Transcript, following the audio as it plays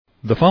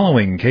The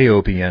following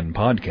KOPN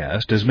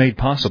podcast is made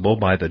possible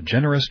by the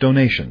generous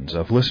donations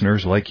of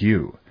listeners like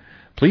you.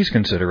 Please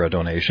consider a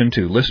donation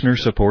to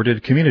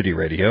listener-supported community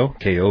radio,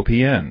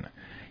 KOPN.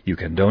 You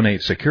can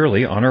donate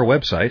securely on our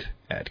website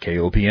at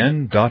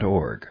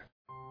kopn.org.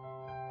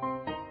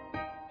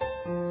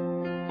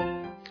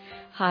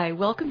 Hi,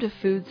 welcome to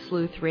Food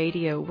Sleuth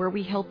Radio, where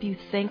we help you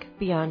think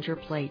beyond your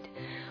plate.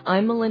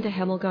 I'm Melinda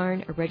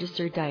Hemmelgarn, a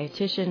registered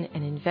dietitian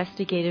and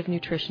investigative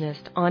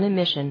nutritionist on a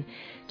mission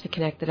to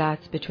connect the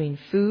dots between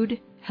food,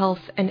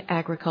 health, and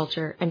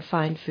agriculture and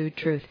find food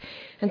truth.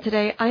 And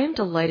today I am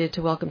delighted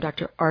to welcome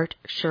Dr. Art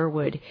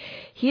Sherwood.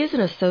 He is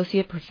an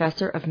associate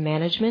professor of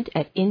management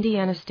at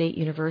Indiana State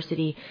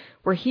University,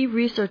 where he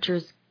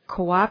researches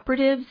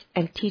cooperatives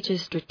and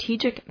teaches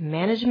strategic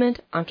management,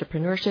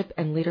 entrepreneurship,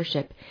 and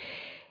leadership.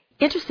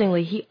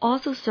 Interestingly, he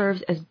also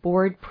serves as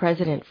board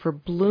president for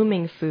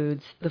Blooming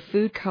Foods, the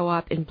food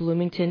co-op in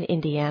Bloomington,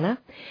 Indiana.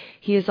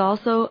 He is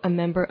also a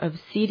member of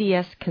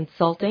CDS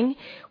Consulting,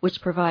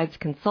 which provides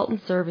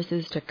consultant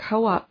services to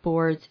co-op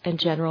boards and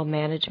general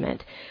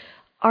management.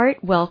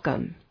 Art,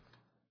 welcome.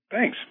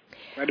 Thanks.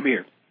 Glad to be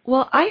here.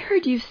 Well, I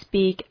heard you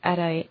speak at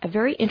a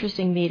very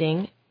interesting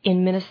meeting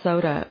in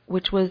Minnesota,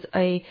 which was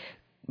a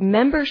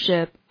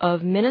membership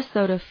of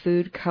Minnesota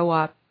Food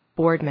Co-op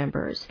board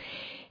members.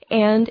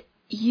 And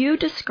you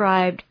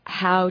described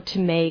how to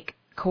make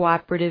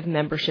cooperative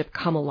membership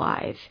come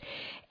alive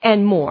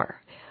and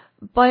more.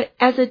 But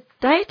as a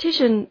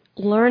dietitian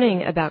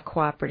learning about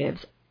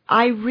cooperatives,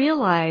 I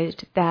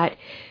realized that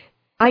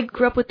I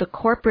grew up with the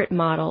corporate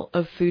model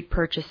of food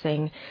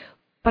purchasing,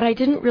 but I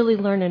didn't really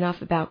learn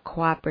enough about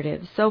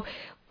cooperatives. So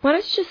why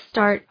don't you just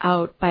start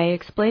out by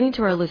explaining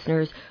to our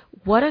listeners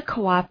what a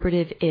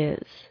cooperative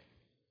is?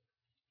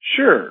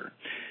 Sure.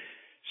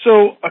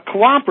 So a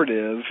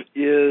cooperative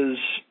is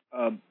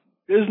a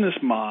business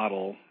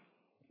model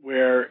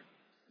where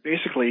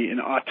basically an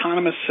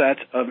autonomous set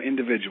of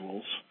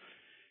individuals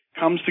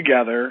comes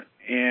together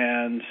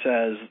and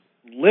says,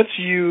 let's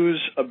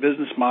use a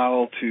business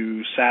model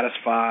to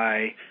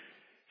satisfy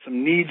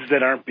some needs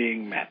that aren't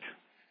being met.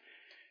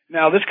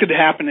 Now, this could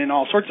happen in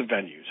all sorts of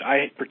venues.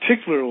 I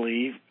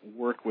particularly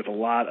work with a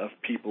lot of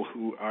people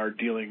who are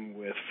dealing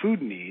with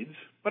food needs,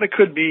 but it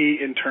could be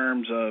in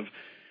terms of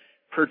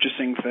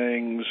purchasing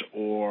things,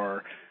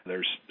 or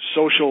there's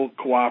social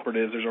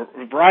cooperatives. There's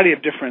a variety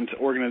of different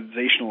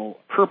organizational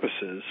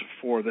purposes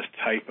for this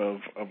type of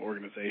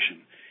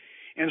organization.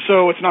 And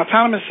so it's an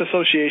autonomous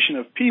association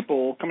of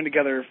people coming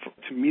together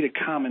to meet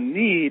a common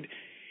need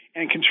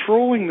and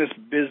controlling this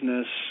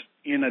business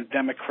in a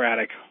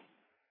democratic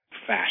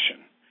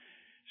fashion.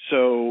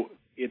 So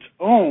it's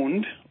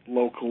owned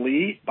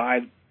locally by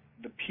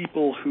the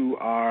people who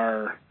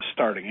are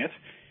starting it,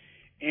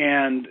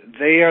 and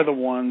they are the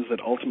ones that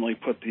ultimately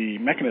put the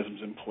mechanisms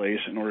in place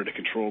in order to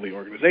control the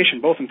organization,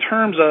 both in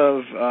terms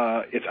of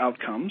its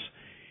outcomes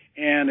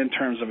and in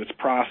terms of its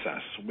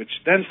process, which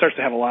then starts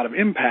to have a lot of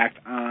impact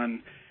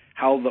on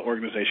how the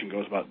organization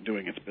goes about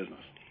doing its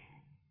business.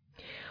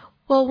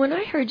 Well, when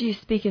I heard you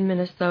speak in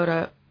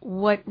Minnesota,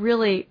 what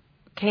really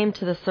came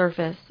to the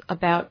surface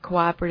about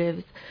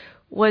cooperatives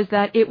was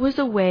that it was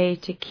a way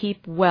to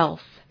keep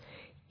wealth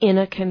in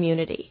a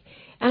community.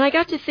 And I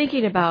got to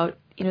thinking about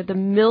the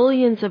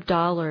millions of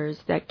dollars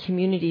that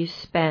communities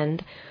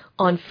spend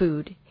on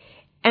food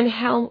and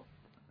how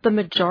the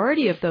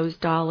majority of those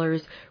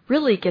dollars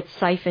really get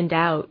siphoned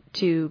out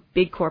to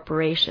big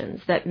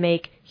corporations that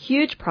make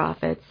huge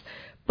profits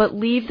but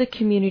leave the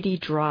community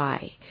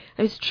dry.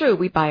 It's true,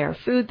 we buy our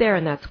food there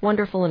and that's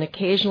wonderful, and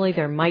occasionally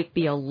there might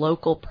be a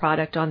local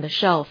product on the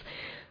shelf,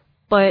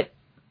 but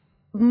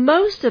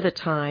most of the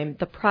time,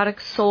 the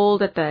products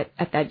sold at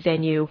that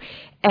venue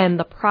and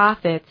the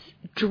profits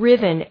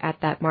driven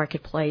at that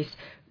marketplace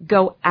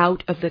go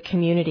out of the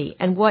community.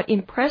 And what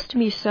impressed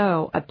me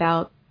so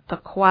about the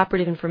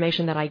cooperative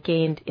information that I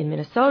gained in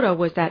Minnesota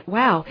was that,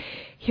 wow,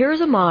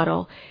 here's a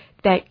model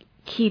that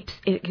keeps,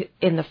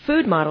 in the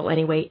food model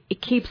anyway,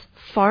 it keeps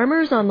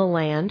farmers on the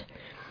land,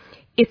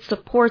 it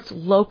supports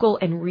local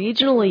and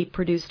regionally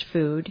produced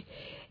food,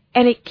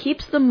 and it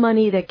keeps the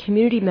money that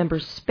community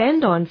members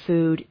spend on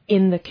food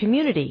in the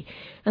community.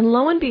 And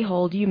lo and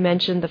behold, you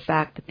mentioned the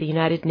fact that the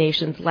United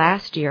Nations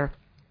last year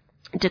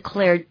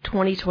declared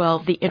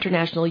 2012 the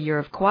International Year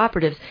of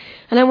Cooperatives.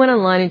 And I went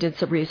online and did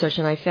some research,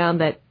 and I found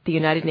that the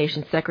United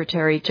Nations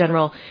Secretary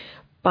General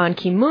Ban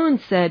Ki-moon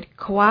said,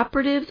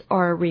 cooperatives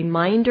are a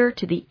reminder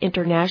to the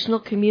international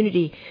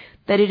community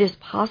that it is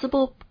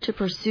possible to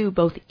pursue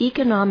both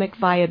economic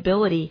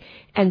viability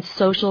and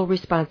social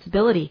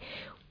responsibility.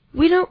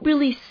 We don't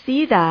really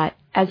see that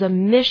as a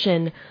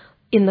mission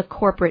in the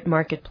corporate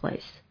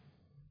marketplace.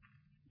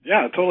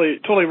 Yeah,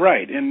 totally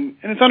right. And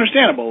it's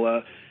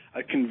understandable.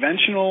 A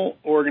conventional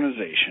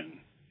organization,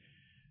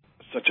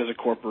 such as a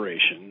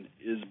corporation,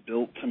 is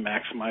built to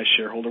maximize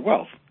shareholder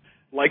wealth.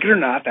 Like it or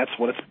not, that's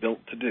what it's built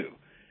to do.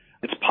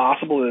 It's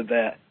possible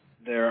that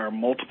there are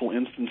multiple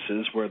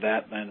instances where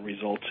that then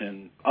results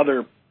in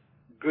other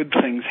good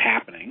things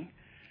happening.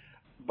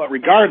 But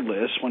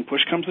regardless, when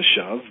push comes to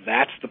shove,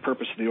 that's the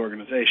purpose of the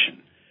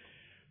organization.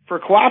 For a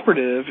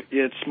cooperative,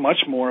 it's much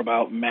more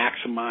about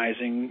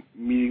maximizing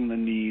meeting the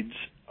needs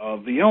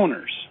of the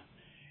owners.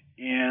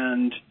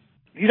 And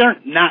these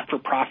aren't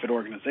not-for-profit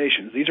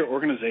organizations. These are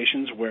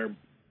organizations where,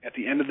 at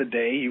the end of the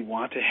day, you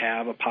want to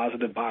have a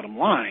positive bottom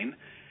line.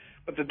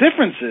 But the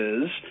difference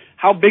is,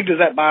 how big does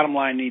that bottom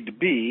line need to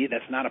be?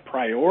 That's not a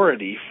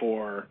priority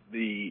for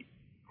the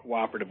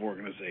cooperative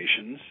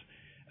organizations.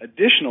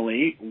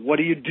 Additionally, what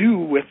do you do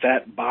with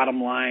that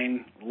bottom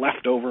line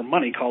leftover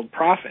money called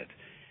profit?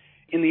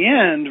 In the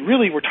end,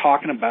 really, we're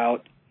talking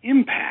about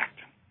impact.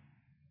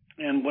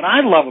 And what I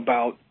love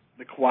about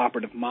the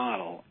cooperative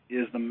model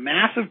is the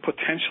massive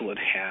potential it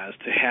has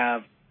to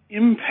have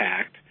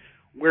impact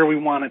where we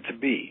want it to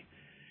be.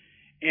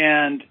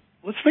 And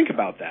let's think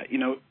about that.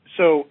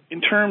 So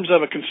in terms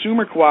of a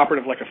consumer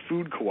cooperative like a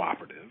food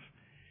cooperative,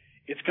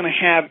 it's going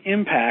to have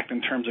impact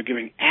in terms of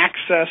giving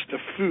access to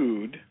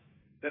food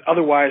that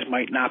otherwise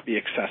might not be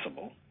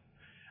accessible,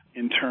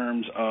 in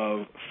terms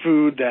of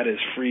food that is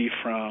free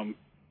from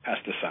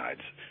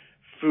pesticides,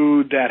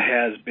 food that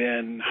has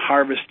been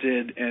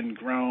harvested and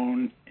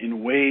grown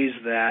in ways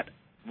that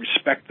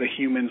respect the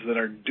humans that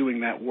are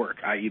doing that work,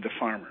 i.e. the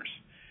farmers,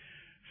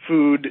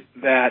 food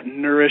that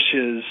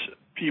nourishes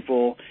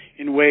people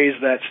in ways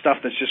that stuff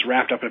that's just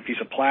wrapped up in a piece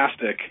of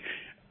plastic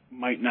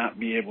might not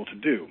be able to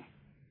do,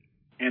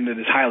 and that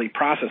is highly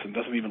processed and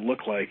doesn't even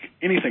look like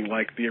anything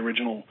like the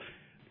original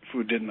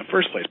food did in the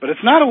first place. But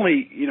it's not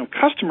only,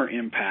 customer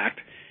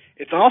impact,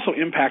 it's also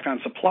impact on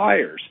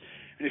suppliers.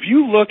 And if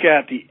you look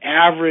at the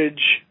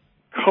average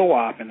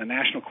co-op in the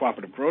National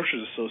Cooperative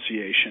Grocers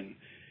Association,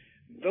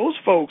 those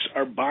folks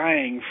are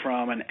buying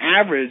from an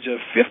average of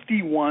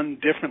 51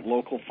 different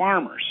local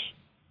farmers.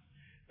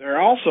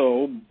 They're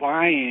also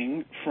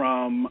buying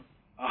from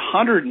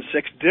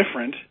 106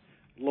 different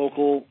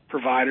local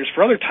providers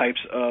for other types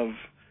of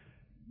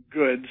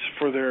goods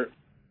for their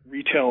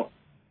retail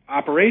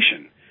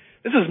operation.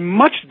 This is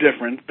much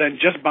different than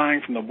just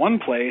buying from the one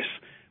place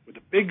with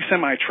a big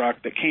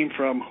semi-truck that came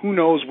from who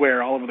knows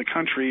where all over the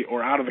country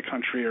or out of the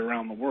country or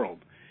around the world.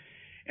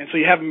 And so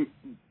you have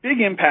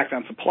big impact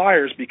on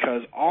suppliers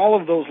because all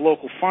of those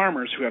local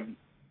farmers who have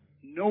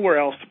nowhere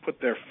else to put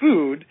their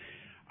food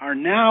are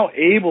now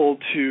able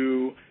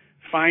to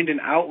find an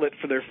outlet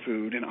for their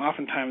food, and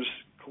oftentimes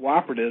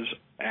cooperatives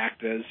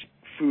act as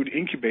food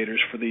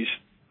incubators for these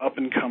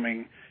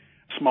up-and-coming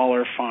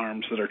smaller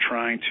farms that are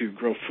trying to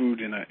grow food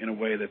in a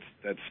way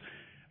that's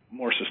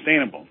more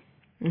sustainable.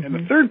 Mm-hmm. And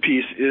the third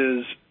piece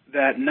is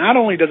that not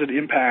only does it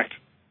impact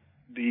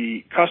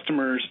the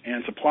customers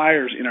and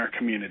suppliers in our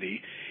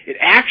community, it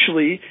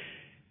actually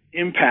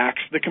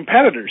impacts the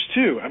competitors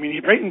too. I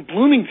mean, right in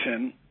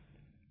Bloomington,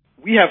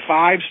 we have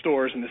 5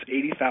 stores in this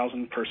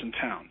 80,000-person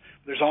town.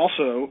 There's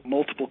also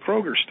multiple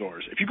Kroger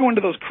stores. If you go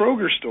into those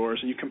Kroger stores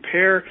and you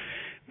compare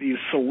the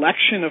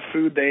selection of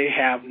food they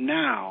have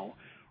now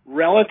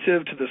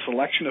relative to the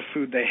selection of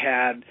food they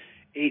had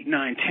 8,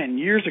 9, 10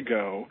 years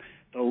ago,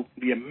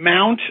 the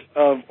amount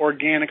of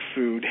organic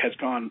food has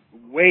gone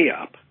way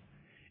up,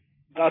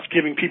 thus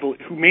giving people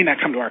who may not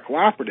come to our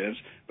cooperatives,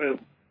 but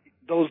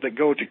those that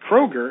go to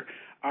Kroger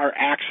are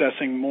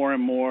accessing more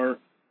and more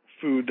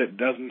food that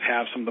doesn't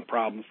have some of the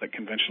problems that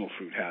conventional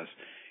food has.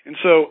 And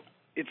so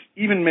it's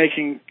even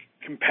making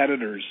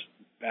competitors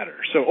better.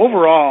 So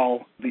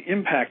overall, the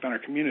impact on our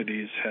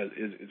communities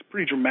is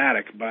pretty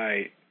dramatic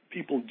by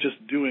people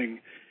just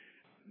doing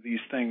these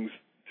things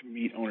to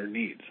meet owner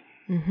needs.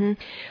 Mm-hmm.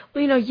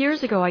 Well,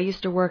 years ago I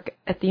used to work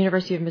at the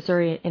University of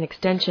Missouri in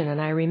Extension,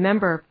 and I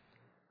remember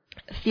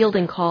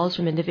fielding calls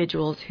from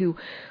individuals who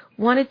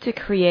wanted to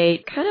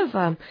create kind of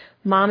a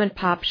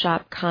mom-and-pop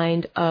shop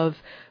kind of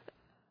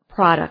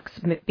products,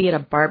 be it a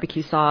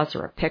barbecue sauce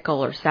or a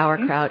pickle or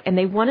sauerkraut, and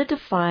they wanted to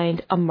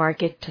find a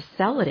market to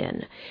sell it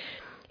in.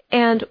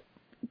 And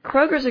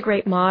Kroger's a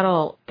great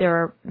model. There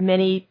are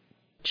many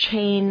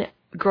chain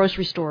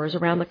grocery stores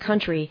around the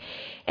country,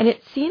 and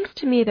it seems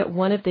to me that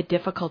one of the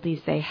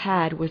difficulties they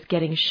had was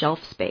getting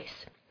shelf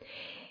space.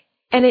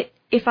 And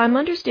if I'm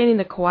understanding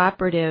the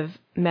cooperative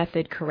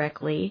method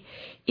correctly,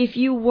 if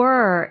you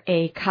were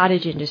a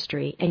cottage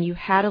industry and you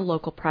had a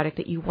local product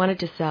that you wanted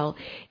to sell,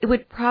 it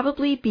would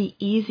probably be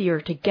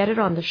easier to get it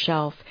on the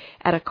shelf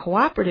at a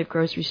cooperative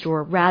grocery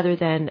store rather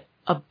than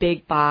a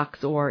big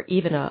box or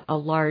even a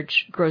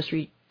large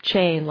grocery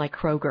chain like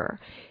Kroger.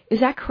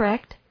 Is that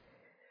correct?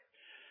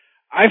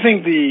 I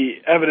think the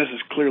evidence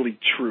is clearly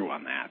true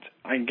on that.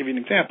 I can give you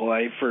an example.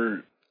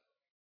 For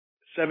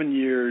 7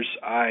 years,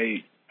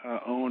 I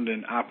owned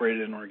and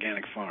operated an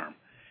organic farm.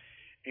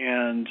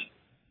 And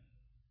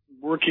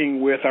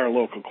working with our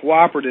local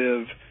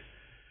cooperative,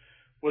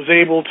 was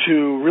able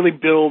to really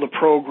build a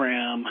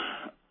program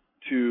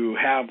to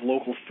have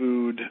local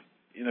food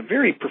in a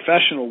very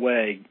professional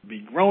way be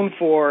grown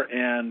for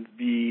and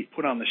be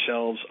put on the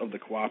shelves of the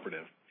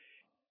cooperative.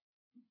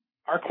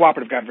 Our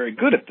cooperative got very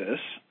good at this,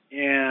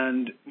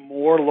 and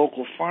more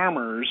local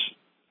farmers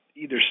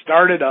either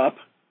started up,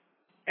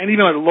 and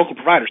even the local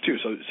providers too,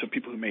 so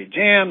people who made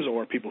jams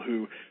or people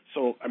who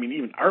sold,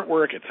 even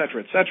artwork, et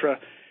cetera,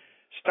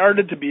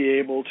 started to be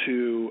able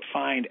to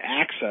find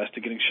access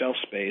to getting shelf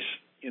space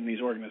in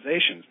these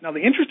organizations. Now, the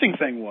interesting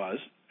thing was,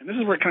 and this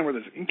is where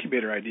this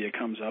incubator idea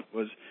comes up,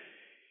 was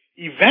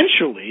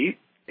eventually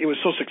it was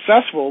so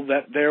successful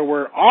that there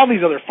were all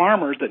these other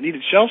farmers that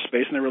needed shelf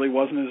space, and there really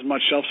wasn't as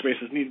much shelf space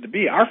as needed to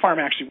be. Our farm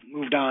actually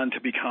moved on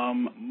to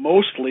become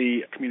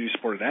mostly a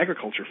community-supported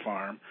agriculture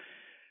farm,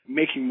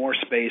 making more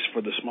space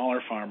for the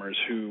smaller farmers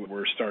who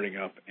were starting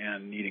up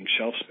and needing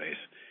shelf space.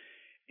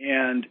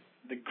 And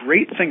the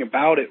great thing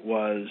about it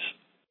was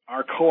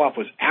our co-op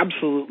was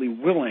absolutely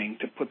willing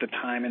to put the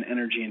time and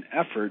energy and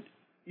effort,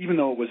 even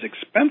though it was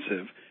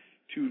expensive,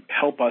 to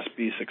help us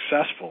be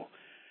successful.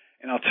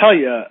 And I'll tell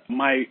you,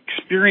 my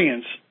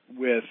experience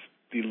with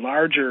the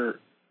larger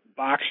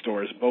box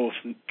stores, both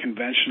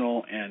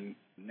conventional and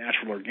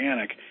natural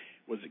organic,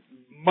 was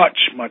much,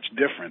 much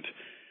different.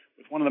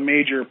 With one of the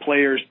major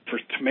players for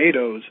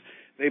tomatoes,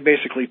 they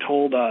basically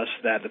told us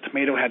that the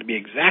tomato had to be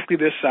exactly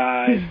this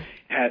size,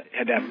 had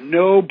to have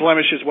no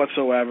blemishes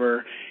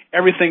whatsoever.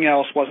 Everything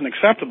else wasn't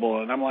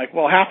acceptable. And I'm like,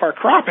 well, half our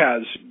crop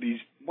has these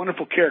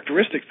wonderful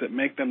characteristics that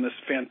make them this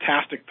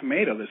fantastic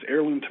tomato, this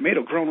heirloom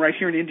tomato grown right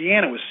here in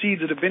Indiana with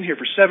seeds that have been here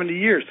for 70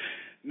 years.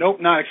 Nope,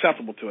 not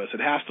acceptable to us.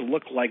 It has to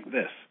look like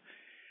this.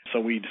 So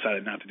we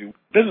decided not to do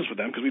business with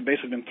them because we'd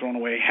basically been throwing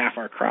away half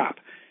our crop.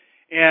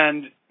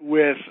 And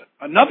with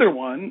another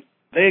one,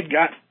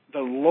 the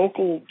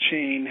local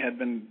chain had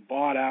been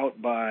bought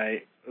out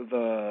by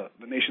the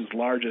nation's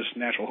largest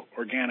natural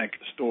organic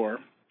store.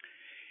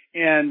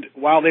 And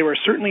while they were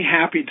certainly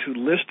happy to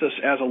list us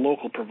as a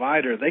local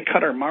provider, they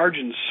cut our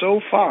margins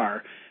so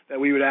far that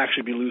we would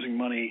actually be losing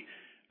money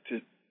to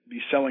be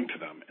selling to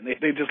them. And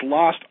they just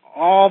lost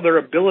all their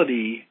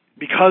ability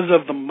because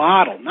of the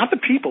model, not the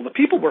people. The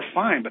people were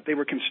fine, but they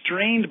were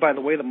constrained by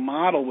the way the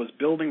model was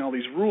building all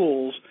these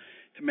rules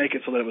to make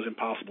it so that it was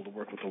impossible to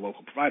work with a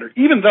local provider,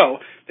 even though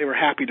they were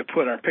happy to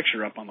put our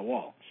picture up on the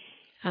wall.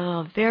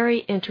 Oh, very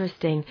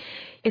interesting.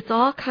 It's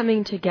all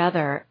coming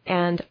together,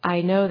 and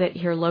I know that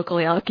here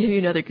locally, I'll give you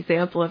another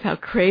example of how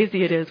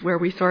crazy it is where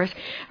we source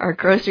our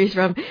groceries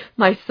from.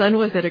 My son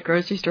was at a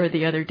grocery store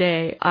the other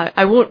day.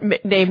 I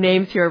won't name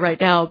names here right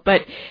now,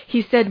 but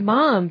he said,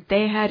 Mom,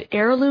 they had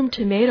heirloom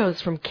tomatoes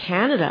from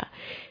Canada.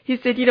 He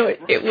said,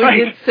 it was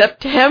in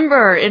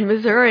September in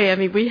Missouri. I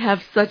mean, we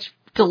have such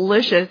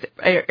delicious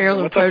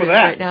heirloom produce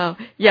right now.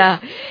 Yeah.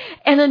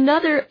 And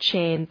another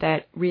chain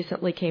that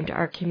recently came to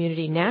our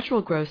community,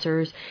 Natural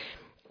Grocers,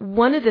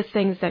 one of the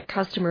things that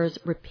customers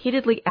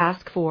repeatedly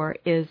ask for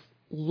is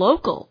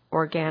local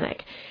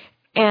organic.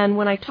 And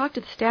when I talk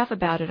to the staff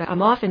about it,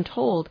 I'm often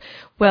told,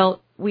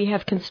 well, we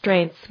have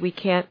constraints. We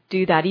can't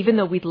do that, even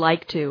though we'd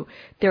like to.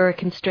 There are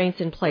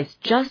constraints in place,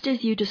 just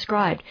as you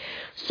described.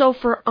 So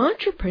for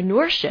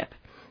entrepreneurship,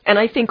 and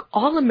I think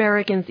all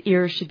Americans'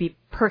 ears should be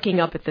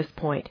perking up at this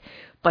point,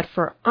 but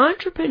for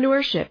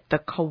entrepreneurship, the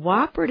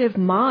cooperative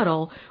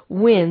model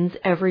wins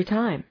every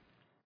time.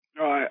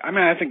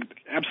 I think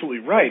absolutely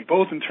right,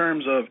 both in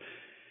terms of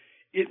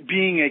it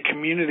being a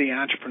community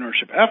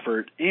entrepreneurship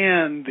effort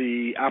and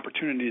the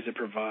opportunities it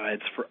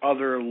provides for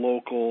other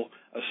local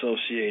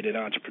associated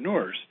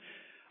entrepreneurs.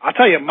 I'll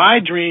tell you, my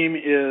dream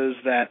is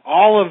that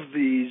all of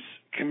these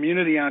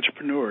community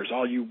entrepreneurs,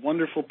 all you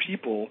wonderful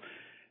people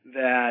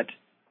that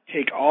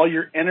take all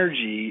your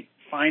energy,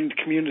 find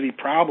community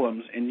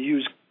problems, and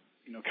use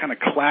kind of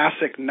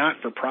classic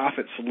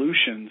not-for-profit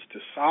solutions to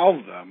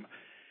solve them,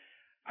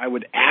 I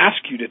would ask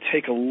you to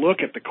take a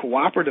look at the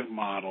cooperative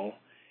model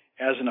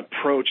as an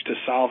approach to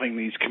solving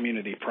these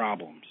community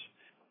problems.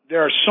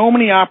 There are so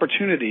many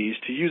opportunities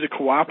to use a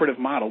cooperative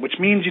model, which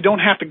means you don't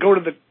have to go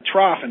to the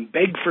trough and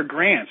beg for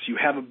grants. You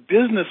have a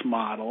business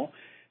model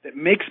that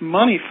makes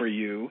money for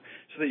you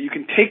so that you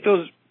can take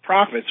those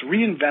profits,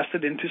 reinvest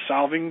it into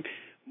solving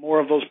more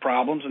of those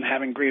problems and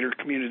having greater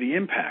community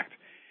impact.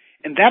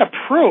 And that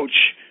approach,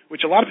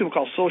 which a lot of people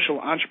call social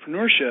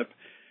entrepreneurship,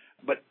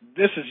 but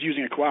this is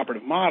using a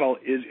cooperative model,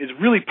 is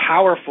really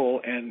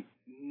powerful and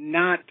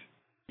not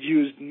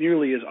used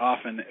nearly as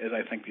often as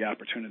I think the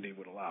opportunity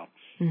would allow.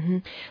 Mm-hmm.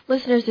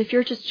 Listeners, if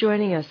you're just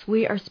joining us,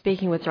 we are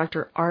speaking with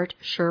Dr. Art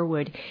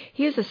Sherwood.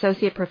 He is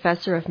Associate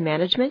Professor of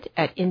Management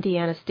at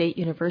Indiana State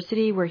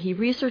University, where he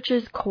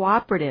researches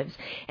cooperatives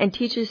and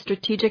teaches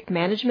strategic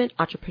management,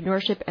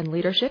 entrepreneurship, and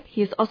leadership.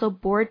 He is also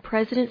board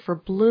president for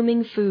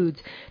Blooming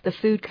Foods, the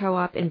food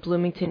co-op in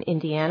Bloomington,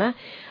 Indiana.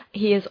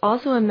 He is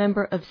also a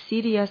member of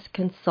CDS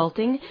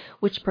Consulting,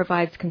 which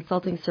provides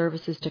consulting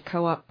services to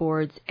co-op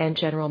boards and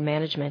general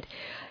management.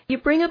 You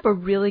bring up a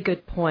really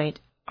good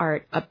point,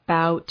 Art,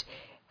 about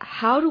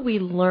how do we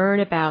learn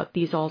about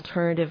these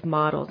alternative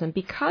models? And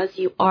because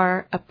you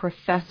are a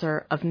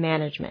professor of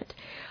management,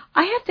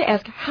 I have to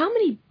ask, how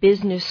many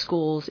business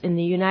schools in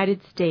the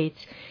United States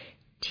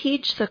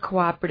teach the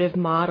cooperative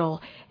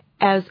model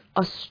as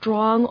a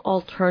strong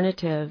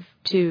alternative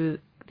to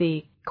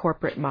the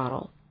corporate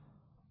model?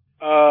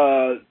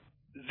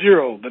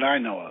 Zero that I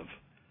know of,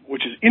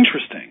 which is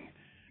interesting.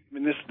 I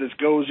mean, this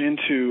goes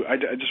into, I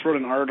just wrote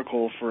an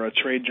article for a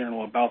trade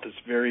journal about this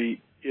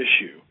very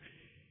issue.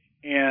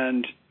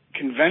 And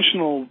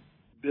conventional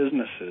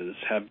businesses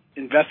have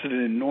invested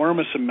an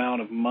enormous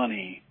amount of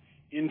money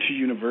into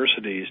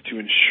universities to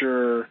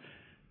ensure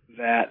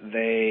that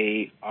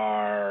they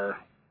are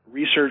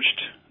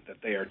researched, that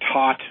they are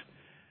taught,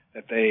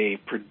 that they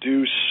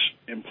produce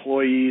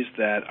employees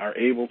that are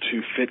able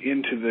to fit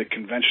into the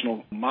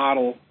conventional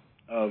model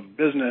of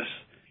business.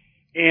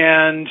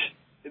 And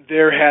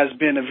there has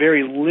been a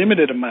very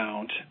limited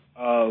amount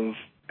of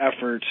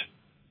effort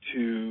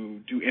to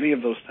do any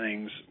of those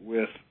things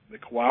with the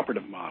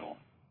cooperative model.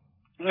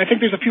 And I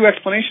think there's a few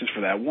explanations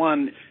for that.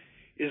 One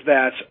is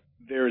that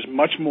there's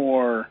much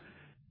more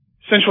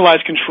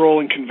centralized control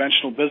in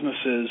conventional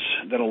businesses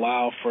that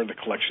allow for the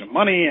collection of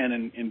money and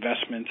an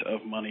investment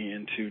of money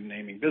into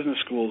naming business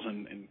schools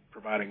and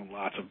providing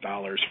lots of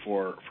dollars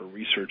for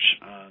research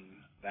on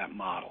that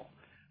model.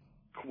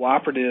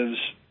 Cooperatives,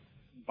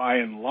 by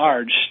and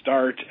large,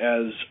 start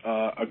as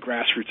a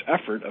grassroots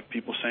effort of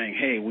people saying,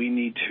 hey, we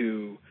need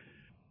to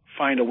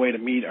find a way to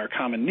meet our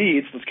common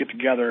needs. Let's get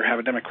together, have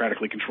a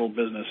democratically controlled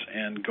business,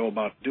 and go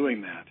about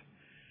doing that.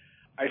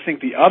 I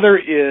think the other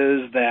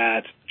is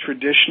that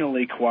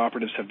traditionally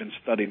cooperatives have been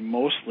studied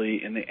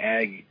mostly in the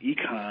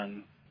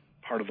ag-econ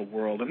part of the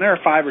world, and there are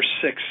 5 or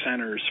 6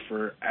 centers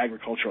for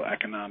agricultural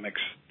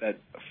economics that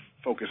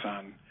focus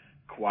on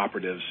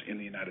cooperatives in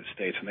the United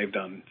States, and they've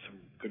done some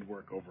good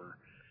work over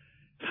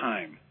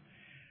time.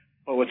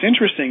 But what's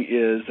interesting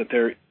is that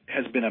there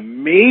has been a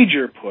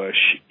major push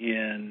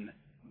in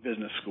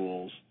business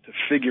schools to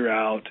figure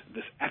out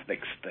this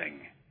ethics thing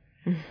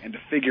and to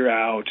figure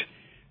out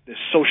this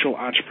social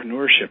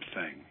entrepreneurship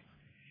thing.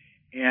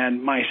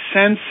 And my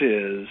sense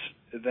is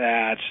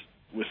that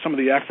with some of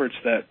the efforts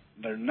that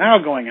are now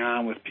going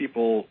on with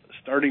people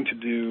starting to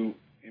do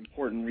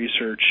important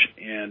research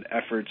and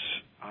efforts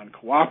on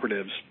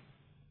cooperatives,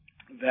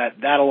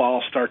 that'll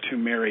all start to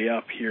marry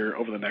up here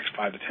over the next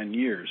 5 to 10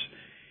 years.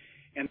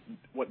 And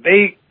what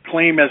they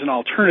claim as an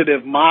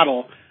alternative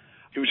model,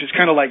 which is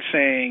kind of like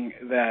saying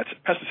that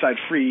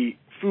pesticide-free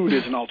food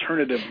is an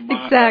alternative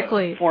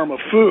form of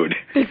food.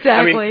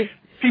 Exactly. I mean,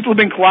 people have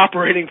been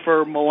cooperating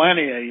for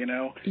millennia,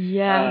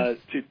 yes.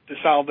 To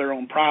solve their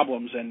own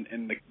problems,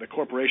 and the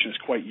corporation is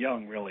quite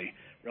young, really,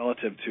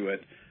 relative to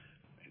it.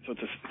 So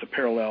it's a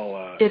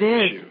parallel it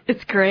issue. Is.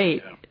 It's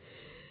great.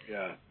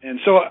 Yeah. And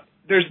so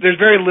there's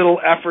very little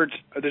effort,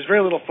 there's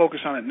very little focus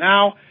on it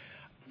now,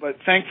 but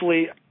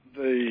thankfully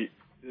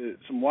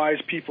some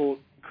wise people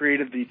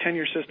created the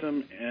tenure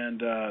system,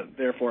 and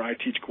therefore I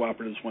teach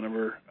cooperatives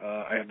whenever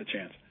I have the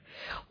chance.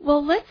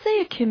 Well, let's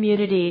say a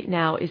community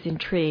now is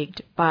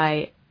intrigued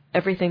by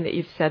everything that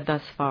you've said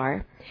thus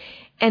far,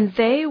 and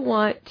they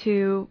want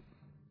to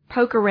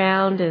poke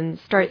around and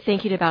start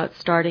thinking about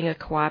starting a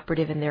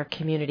cooperative in their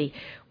community.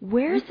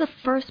 Where's the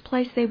first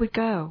place they would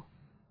go?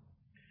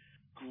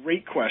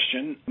 Great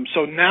question.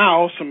 So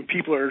now some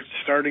people are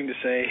starting to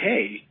say,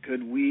 hey,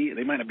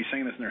 they might not be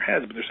saying this in their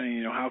heads, but they're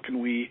saying, how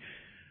can we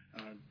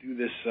do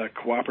this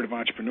cooperative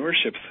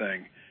entrepreneurship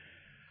thing?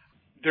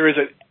 There is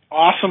an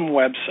awesome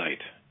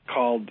website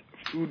called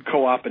Food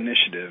Co-op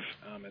Initiative.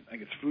 I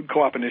think it's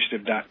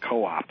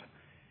foodcoopinitiative.coop.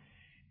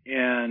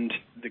 And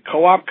the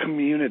co-op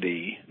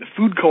community, the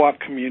food co-op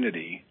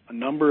community, a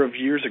number of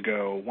years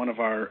ago, one of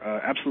our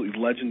absolutely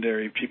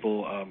legendary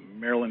people,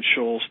 Marilyn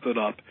Scholl, stood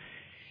up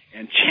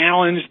and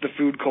challenged the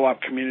food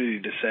co-op community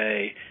to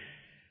say,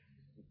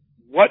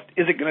 what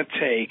is it going to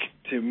take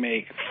to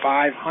make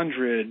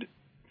 500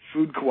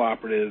 food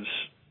cooperatives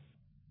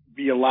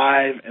be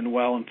alive and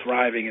well and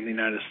thriving in the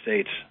United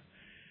States?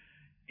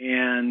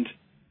 And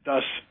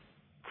thus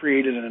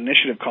created an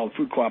initiative called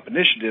Food Co-op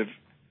Initiative,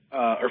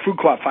 or Food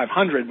Co-op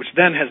 500, which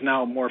then has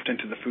now morphed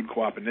into the Food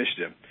Co-op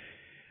Initiative.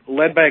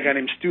 Led by a guy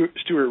named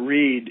Stuart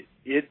Reed,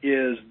 it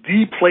is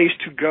the place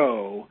to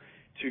go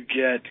to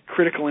get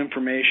critical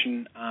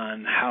information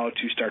on how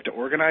to start to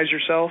organize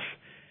yourself,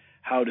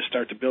 how to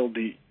start to build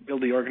the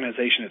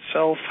organization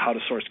itself, how to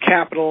source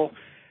capital,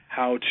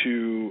 how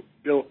to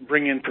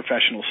bring in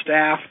professional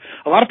staff.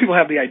 A lot of people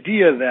have the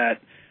idea that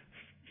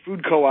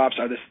food co-ops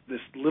are this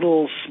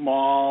little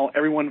small,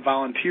 everyone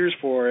volunteers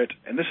for it,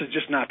 and this is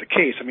just not the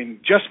case. I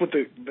mean, just with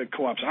the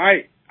co-ops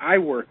I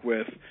work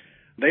with,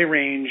 they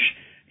range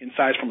in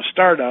size from a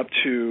startup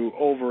to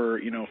over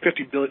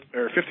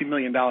 $50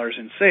 million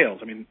in sales.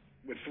 I mean,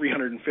 with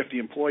 350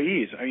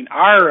 employees. I mean,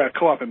 our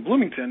co-op in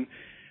Bloomington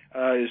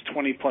is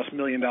 $20+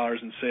 million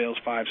in sales,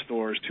 5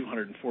 stores,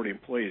 240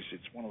 employees.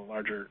 It's one of the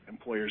larger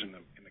employers in the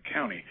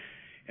county,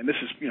 and this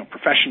is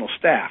professional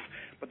staff.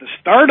 But the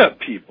startup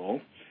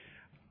people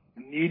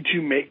need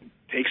to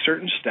take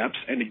certain steps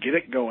and to get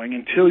it going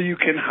until you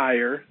can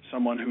hire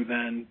someone who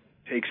then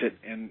takes it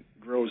and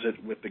grows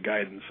it with the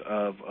guidance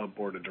of a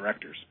board of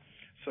directors.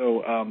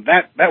 So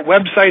that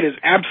website is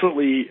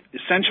absolutely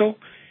essential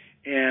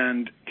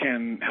and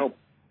can help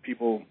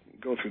people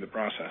go through the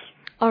process.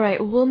 All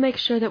right, we'll make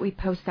sure that we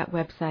post that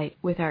website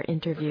with our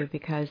interview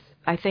because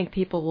I think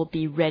people will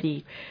be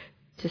ready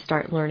to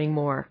start learning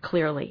more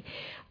clearly.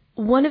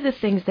 One of the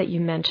things that you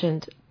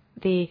mentioned,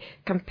 the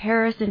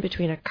comparison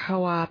between a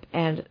co-op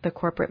and the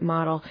corporate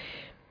model.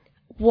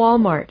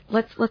 Walmart,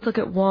 let's look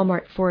at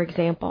Walmart, for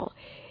example.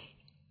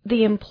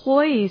 the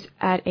employees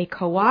at a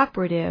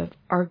cooperative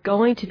are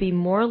going to be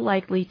more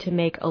likely to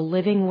make a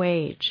living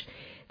wage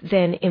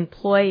than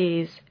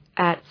employees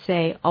at,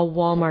 say, a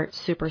Walmart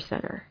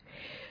supercenter.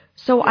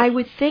 So I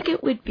would think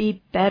it would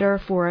be better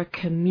for a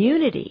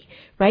community,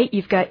 right?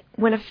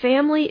 When a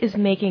family is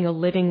making a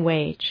living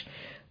wage,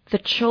 the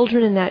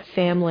children in that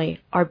family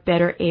are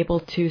better able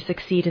to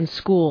succeed in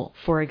school,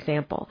 for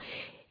example.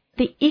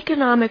 The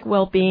economic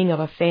well-being of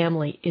a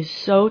family is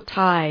so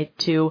tied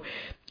to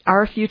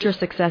our future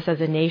success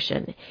as a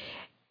nation.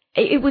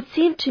 It would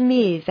seem to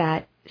me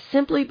that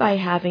simply by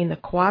having the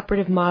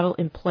cooperative model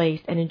in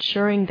place and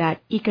ensuring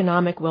that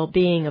economic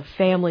well-being of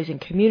families and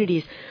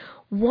communities,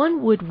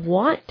 one would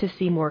want to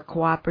see more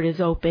cooperatives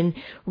open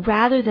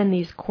rather than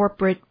these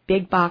corporate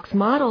big box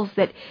models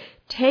that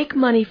take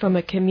money from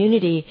a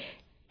community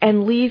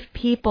and leave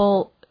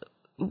people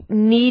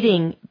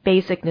needing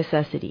basic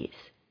necessities.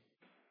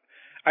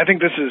 I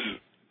think this is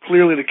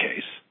clearly the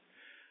case.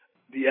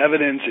 The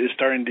evidence is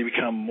starting to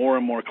become more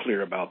and more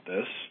clear about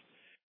this.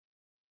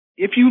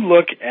 If you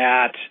look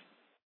at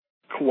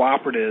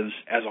cooperatives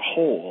as a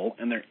whole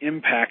and their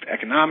impact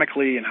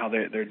economically and how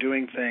they're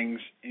doing things,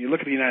 and you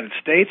look at the United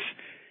States,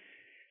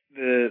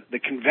 the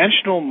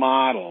conventional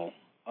model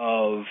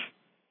of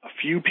a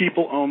few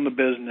people own the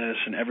business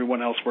and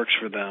everyone else works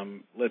for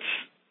them, let's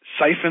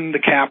siphon the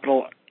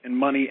capital and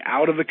money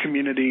out of the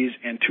communities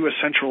and to a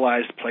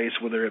centralized place,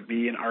 whether it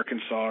be in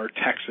Arkansas or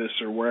Texas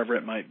or wherever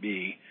it might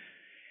be,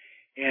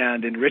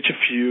 and enrich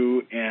a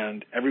few,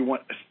 and everyone,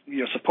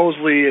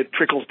 supposedly it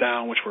trickles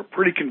down, which we're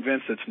pretty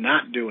convinced it's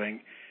not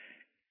doing.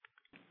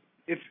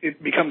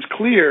 It becomes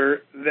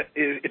clear that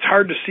it's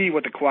hard to see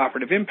what the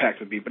cooperative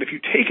impact would be. But if you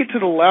take it to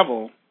the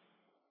level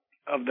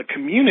of the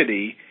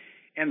community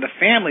and the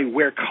family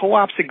where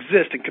co-ops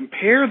exist and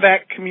compare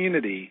that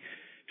community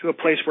to a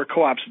place where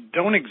co-ops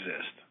don't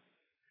exist,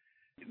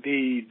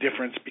 the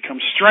difference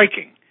becomes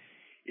striking.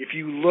 If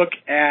you look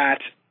at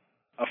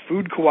a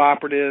food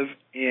cooperative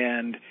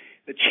and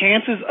the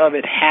chances of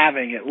it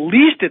having at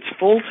least its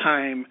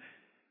full-time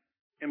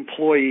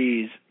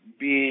employees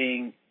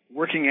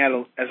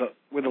working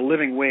with a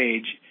living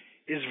wage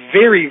is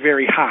very,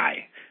 very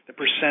high. The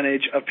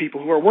percentage of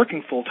people who are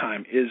working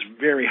full-time is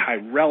very high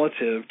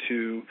relative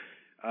to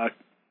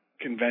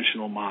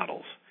conventional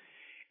models.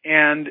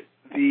 And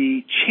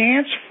the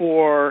chance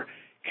for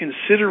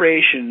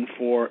consideration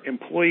for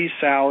employee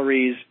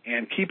salaries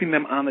and keeping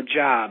them on the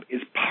job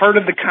is part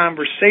of the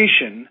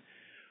conversation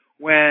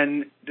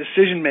when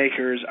decision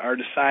makers are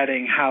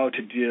deciding how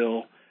to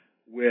deal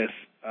with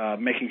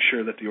making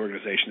sure that the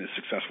organization is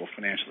successful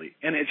financially.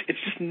 And it's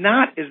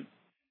not the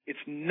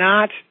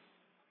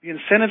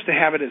incentives to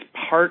have it as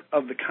part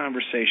of the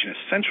conversation,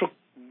 a central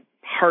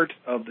part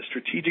of the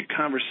strategic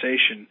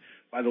conversation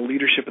by the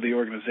leadership of the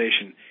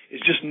organization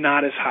is just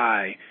not as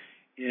high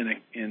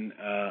in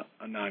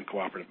a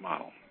non-cooperative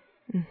model.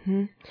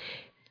 Mm-hmm.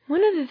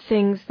 One of the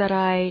things that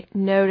I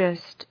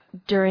noticed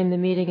during the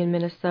meeting in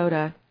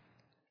Minnesota,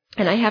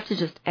 and I have to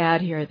just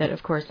add here that,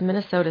 of course,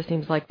 Minnesota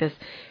seems like this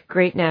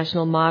great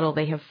national model.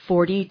 They have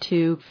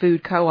 42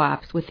 food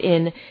co-ops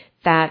within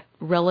that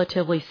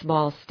relatively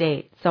small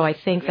state. So I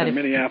think that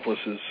Minneapolis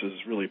is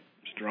really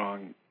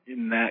strong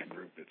in that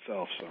group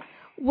itself. So.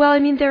 Well, I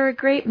mean, they're a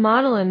great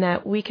model in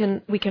that we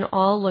can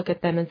all look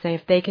at them and say,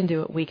 if they can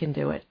do it, we can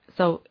do it.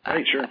 So,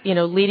 right, sure.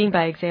 Leading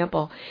by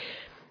example.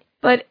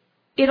 But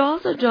it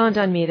also dawned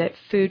on me that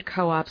food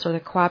co-ops or the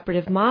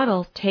cooperative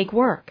model take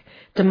work.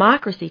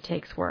 Democracy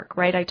takes work,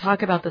 right? I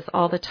talk about this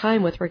all the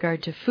time with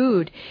regard to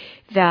food,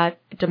 that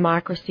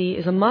democracy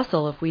is a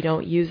muscle. If we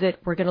don't use it,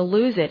 we're going to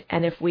lose it.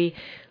 And if we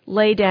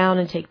lay down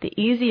and take the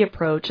easy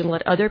approach and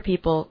let other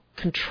people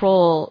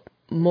control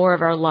more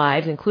of our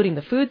lives, including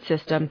the food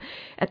system,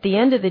 at the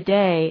end of the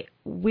day,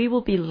 we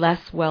will be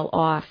less well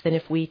off than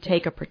if we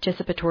take a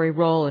participatory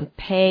role and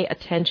pay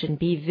attention,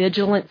 be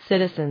vigilant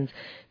citizens,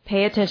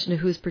 pay attention to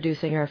who's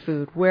producing our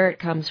food, where it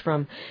comes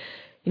from.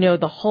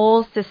 The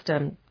whole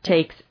system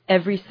takes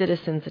every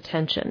citizen's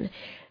attention.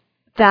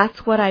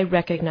 That's what I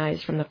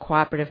recognize from the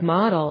cooperative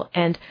model,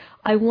 and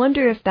I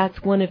wonder if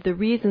that's one of the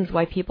reasons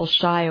why people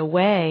shy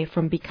away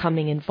from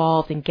becoming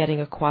involved in getting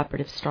a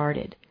cooperative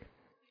started.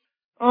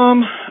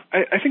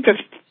 I think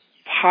that's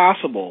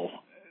possible.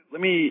 Let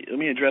me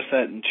address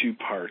that in two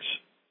parts.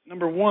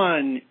 Number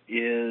one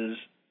is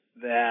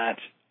that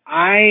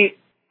I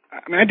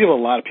deal with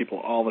a lot of people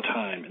all the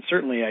time, and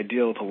certainly I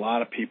deal with a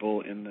lot of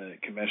people in the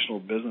conventional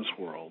business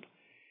world,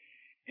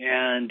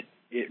 and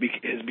it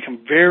has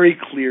become very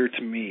clear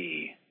to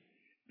me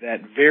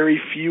that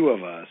very few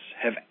of us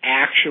have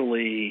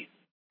actually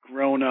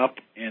grown up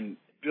and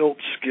built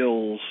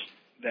skills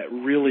that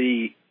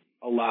really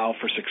allow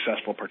for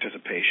successful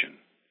participation.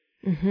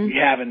 Mm-hmm. We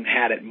haven't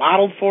had it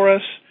modeled for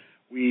us.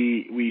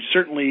 We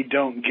certainly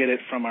don't get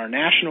it from our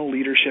national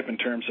leadership in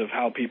terms of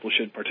how people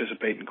should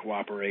participate and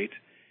cooperate.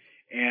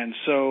 And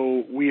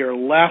so we are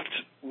left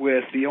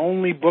with the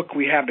only book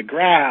we have to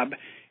grab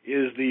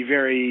is the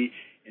very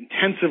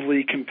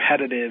intensively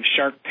competitive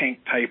Shark Tank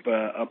type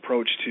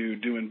approach to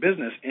doing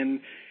business.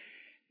 And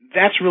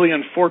that's really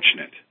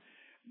unfortunate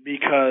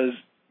because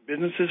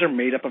businesses are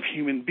made up of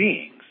human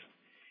beings.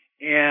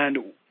 And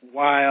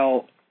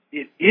while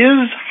it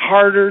is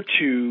harder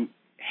to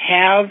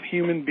have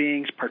human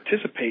beings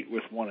participate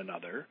with one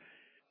another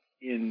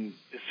in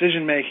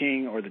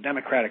decision-making or the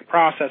democratic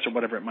process or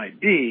whatever it might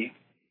be,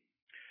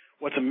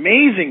 what's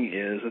amazing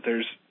is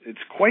that it's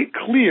quite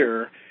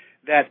clear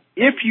that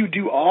if you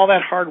do all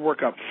that hard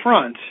work up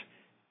front,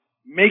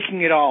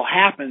 making it all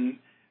happen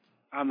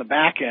on the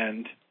back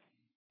end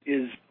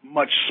is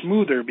much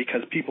smoother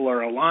because people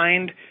are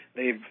aligned,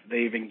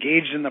 they've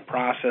engaged in the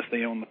process,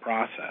 they own the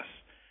process.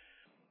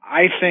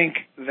 I think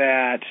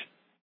that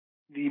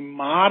the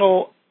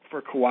model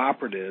for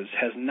cooperatives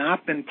has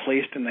not been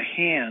placed in the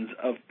hands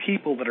of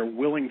people that are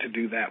willing to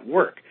do that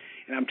work.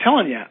 And I'm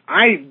telling you,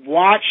 I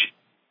watch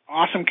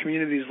awesome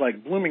communities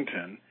like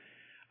Bloomington,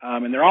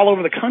 and they're all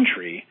over the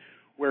country,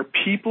 where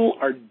people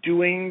are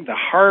doing the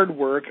hard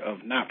work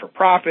of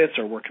not-for-profits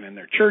or working in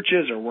their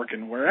churches or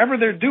working wherever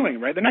they're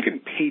doing, right? They're not getting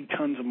paid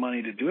tons of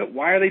money to do it.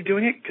 Why are they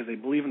doing it? Because they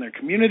believe in their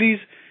communities.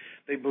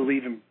 They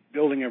believe in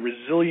building a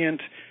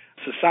resilient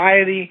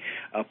society,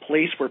 a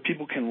place where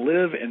people can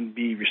live and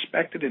be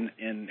respected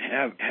and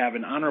have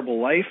an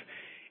honorable life.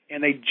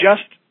 And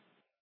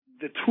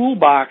the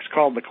toolbox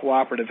called the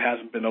cooperative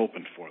hasn't been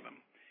opened for them.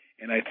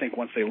 And I think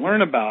once they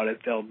learn about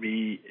it, they'll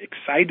be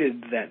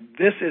excited that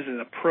this is an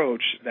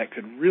approach that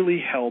could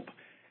really help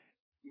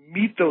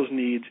meet those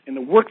needs. And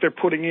the work they're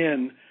putting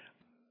in,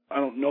 I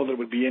don't know that it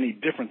would be any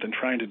different than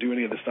trying to do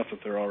any of the stuff that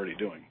they're already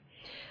doing.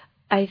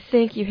 I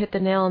think you hit the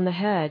nail on the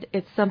head.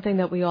 It's something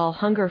that we all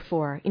hunger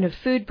for.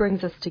 Food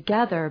brings us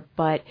together,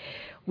 but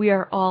we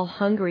are all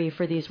hungry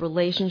for these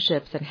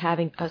relationships and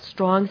having a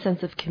strong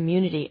sense of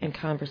community and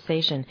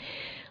conversation.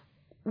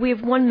 We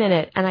have 1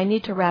 minute, and I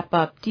need to wrap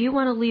up. Do you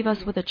want to leave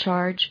us with a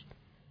charge?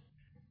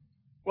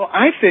 Well,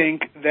 I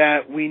think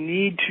that we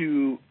need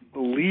to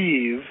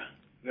believe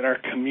that our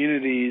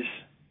communities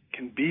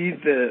can be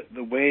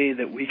the way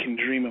that we can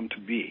dream them to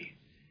be.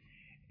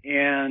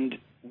 And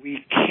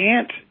we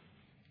can't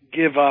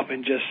give up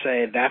and just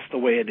say that's the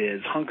way it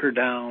is, hunker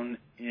down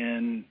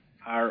in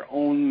our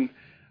own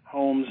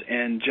homes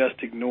and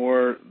just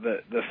ignore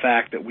the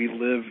fact that we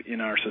live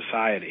in our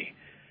society.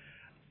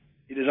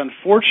 It is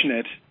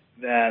unfortunate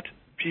that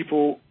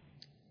people,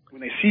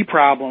 when they see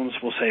problems,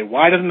 will say,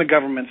 why doesn't the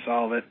government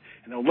solve it?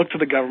 And they'll look to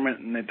the government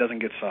and it doesn't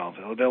get solved.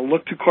 They'll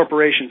look to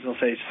corporations and they'll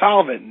say,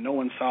 solve it, and no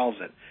one solves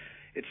it.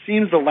 It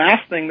seems the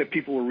last thing that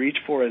people will reach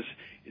for is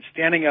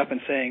standing up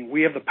and saying,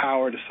 we have the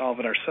power to solve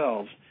it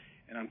ourselves.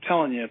 And I'm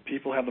telling you,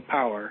 people have the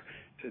power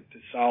to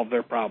solve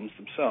their problems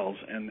themselves.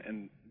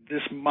 And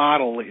this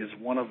model is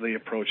one of the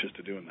approaches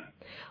to doing that.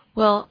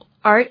 Well,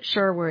 Art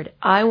Sherwood,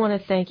 I want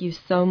to thank you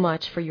so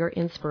much for your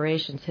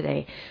inspiration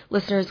today.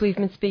 Listeners, we've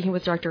been speaking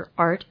with Dr.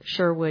 Art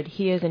Sherwood.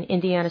 He is an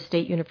Indiana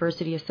State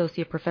University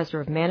Associate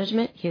Professor of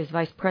Management. He is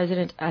Vice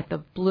President at the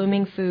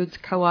Blooming Foods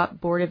Co-op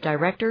Board of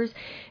Directors,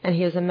 and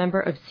he is a member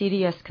of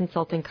CDS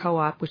Consulting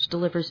Co-op, which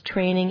delivers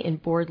training in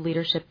board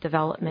leadership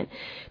development.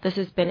 This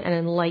has been an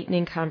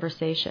enlightening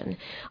conversation.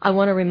 I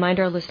want to remind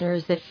our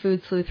listeners that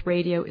Food Sleuth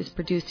Radio is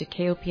produced at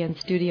KOPN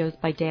Studios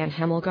by Dan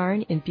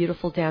Hemmelgarn in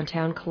beautiful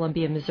downtown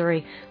Columbia, Missouri.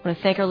 I want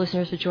to thank our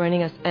listeners for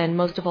joining us, and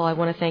most of all, I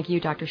want to thank you,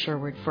 Dr.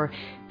 Sherwood, for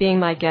being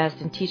my guest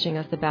and teaching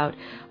us about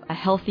a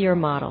healthier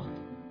model.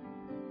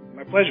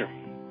 My pleasure.